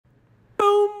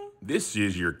This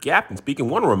is your captain speaking.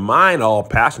 Want to remind all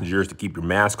passengers to keep your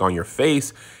mask on your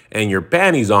face and your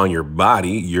panties on your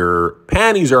body. Your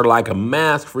panties are like a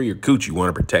mask for your cooch. You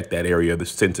want to protect that area that's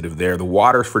sensitive there. The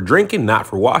water's for drinking, not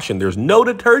for washing. There's no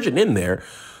detergent in there.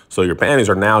 So your panties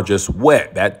are now just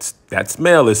wet. That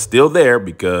smell is still there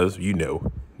because, you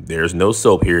know, there's no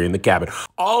soap here in the cabin.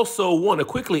 Also want to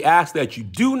quickly ask that you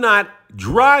do not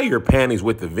dry your panties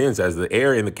with the vents, as the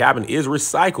air in the cabin is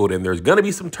recycled and there's going to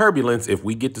be some turbulence if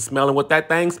we get to smelling what that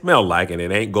thing smelled like, and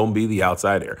it ain't going to be the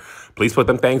outside air. Please put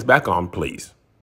them things back on, please.